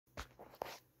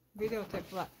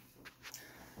videotape what?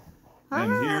 I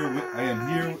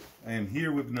am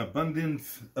here with an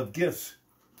abundance of gifts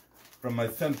from my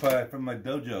senpai, from my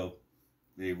dojo.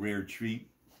 A rare treat,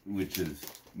 which has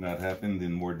not happened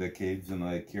in more decades than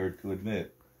I care to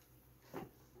admit.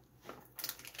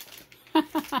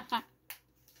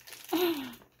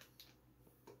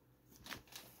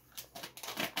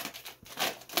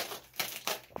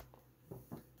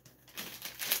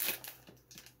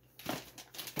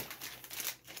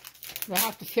 We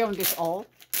have to film this all.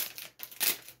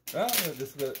 Oh,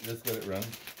 just let it run.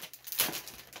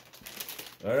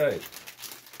 All right.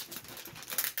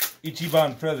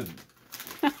 Ichiban President.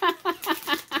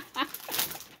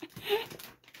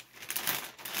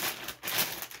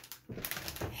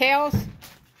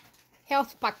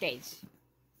 Health package.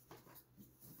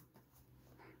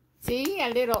 See, a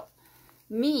little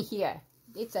me here.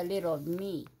 It's a little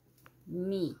me.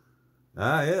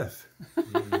 Ah, yes.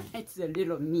 It's a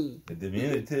little me. A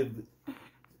diminutive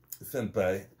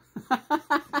senpai. All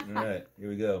right, here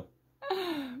we go.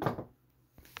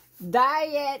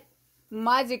 Diet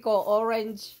Magical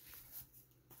Orange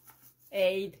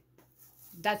Aid.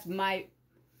 That's my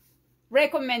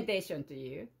recommendation to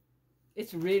you.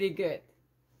 It's really good.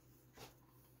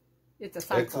 It's a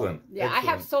sample. Excellent. Yeah, Excellent.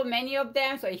 I have so many of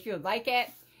them, so if you like it,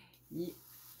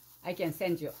 I can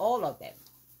send you all of them.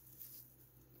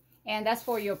 And that's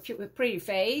for your pretty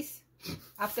face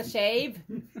after shave.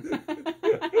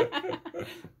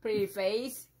 Pretty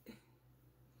face.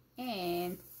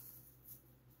 And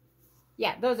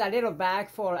yeah, those are little bag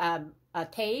for a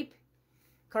tape,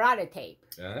 karate tape.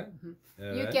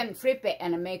 You can flip it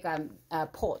and make a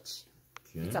pouch.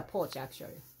 Okay. It's a pouch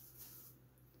actually.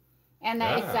 And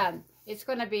it's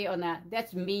gonna be on a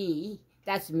that's me.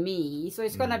 So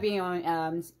it's gonna be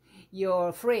on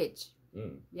your fridge.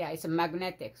 Yeah, it's a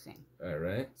magnetic thing. All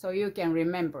right. So you can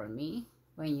remember me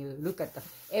when you look at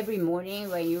every morning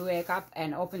when you wake up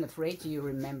and open the fridge, you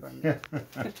remember me.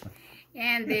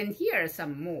 And then here are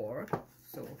some more.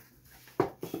 So.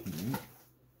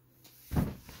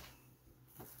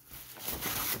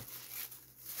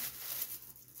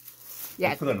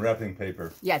 Yeah. Put on wrapping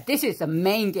paper. Yeah, this is the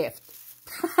main gift.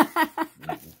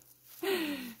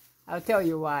 I'll tell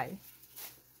you why.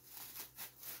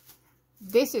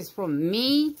 This is from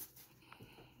me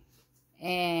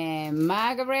and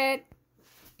Margaret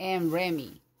and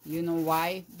Remy. You know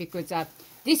why? Because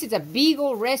this is a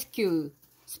Beagle Rescue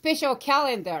special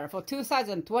calendar for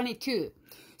 2022.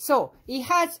 So it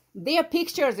has their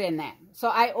pictures in it. So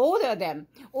I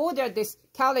ordered this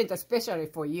calendar especially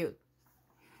for you.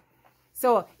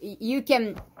 So you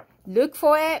can look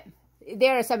for it.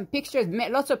 There are some pictures,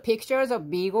 lots of pictures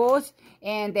of beagles,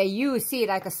 and you see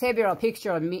like several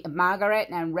pictures of Margaret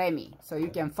and Remy, so you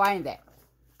can find that.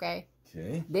 Okay.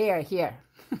 Okay. They are here.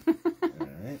 All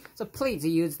right. So please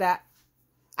use that.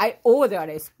 I ordered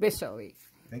it especially.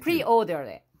 Pre-ordered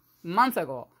it months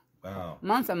ago. Wow.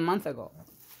 Months and months ago.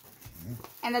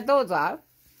 And those are.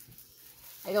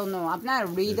 I don't know. I'm not a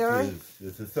reader.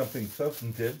 This is something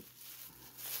substantive.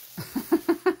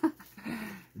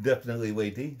 Definitely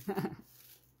weighty.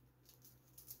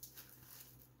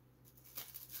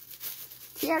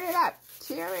 Tear it up,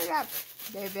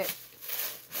 David.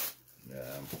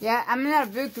 Yeah, I'm not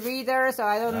a book reader, so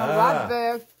I don't know what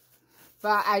book,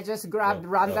 but I just grabbed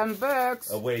random books.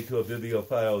 A way to a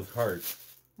bibliophile's heart.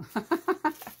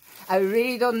 I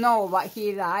really don't know what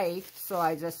he liked, so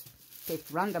I just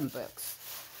picked random books.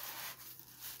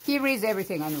 He reads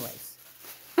everything anyways.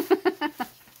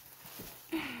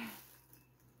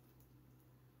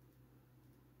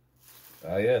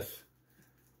 Ah, yes.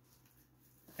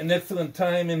 An excellent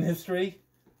time in history.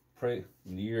 In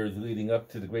the years leading up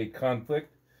to the great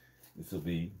conflict. This will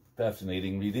be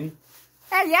fascinating reading.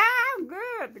 Yeah,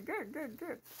 good.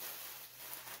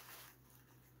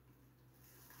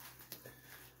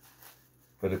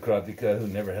 For the karateka who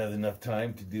never has enough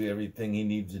time to do everything he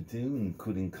needs to do,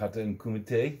 including kata and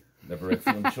kumite. Never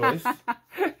excellent choice.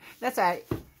 That's an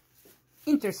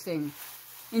interesting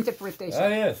interpretation. Ah,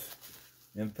 yes.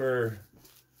 And for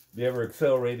the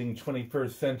ever-accelerating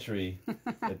 21st century,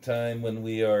 a time when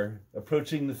we are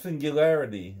approaching the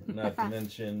singularity, not to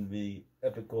mention the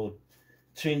epical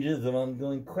changes of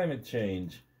ongoing climate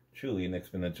change. Truly an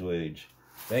exponential age.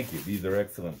 Thank you. These are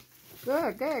excellent.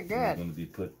 Good. They're going to be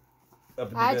put up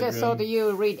in the I bedroom. just saw that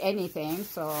you read anything,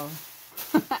 so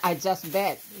I just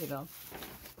bet,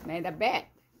 made a bet.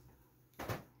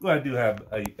 Well, I do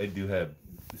have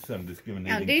some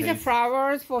discriminating And these are taste.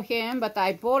 flowers for him, but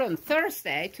I bought on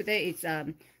Thursday. Today it's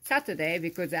Saturday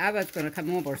because I was going to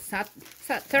come over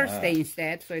Thursday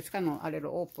instead, so it's kind of a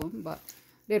little open. But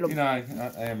little. You know, I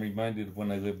am reminded of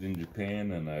when I lived in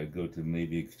Japan and I'd go to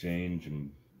Navy Exchange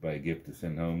and buy a gift to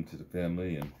send home to the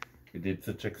family, and it did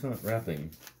such excellent wrapping.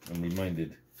 I'm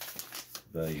reminded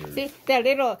by your... See, the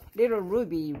little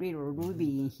ruby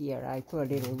in here. I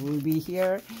put a little ruby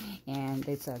here, and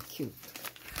it's cute.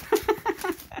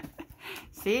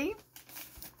 See?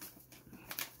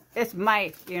 It's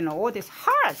my, all these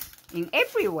hearts in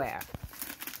everywhere.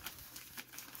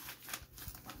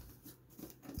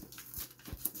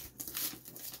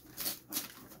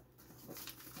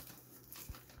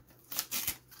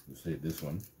 Let's save this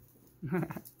one.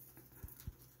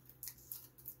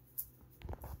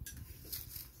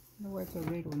 Where's the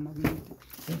little magnetic?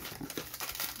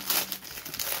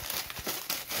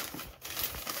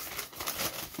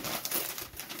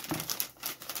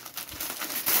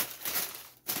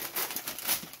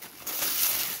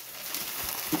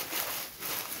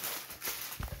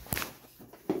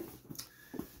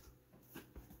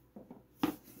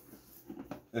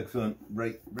 Excellent,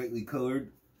 brightly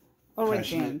colored,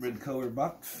 Orange passionate red color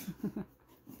box.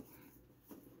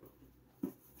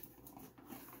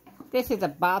 This is a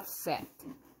bath set.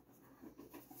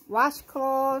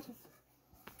 Washcloth.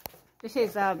 This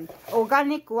is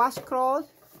organic washcloth.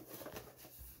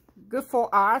 Good for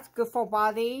art, good for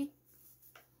body.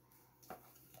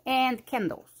 And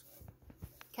candles.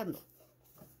 Candle.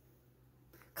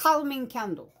 Calming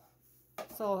candle.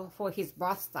 So for his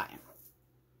bath time.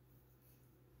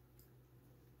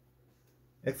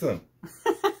 Excellent.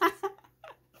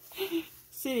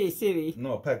 Silly.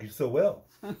 No, packaged so well.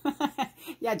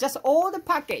 Yeah, just all the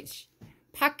package.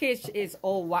 Package is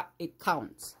all what it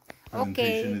counts.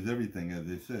 Presentation is everything, as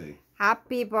they say.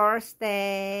 Happy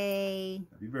birthday.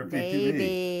 Happy birthday to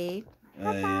me.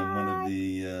 I am one of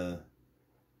the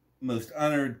most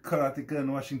honored karateka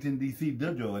in Washington, D.C.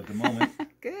 dojo at the moment.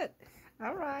 Good.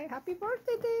 All right. Happy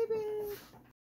birthday, David.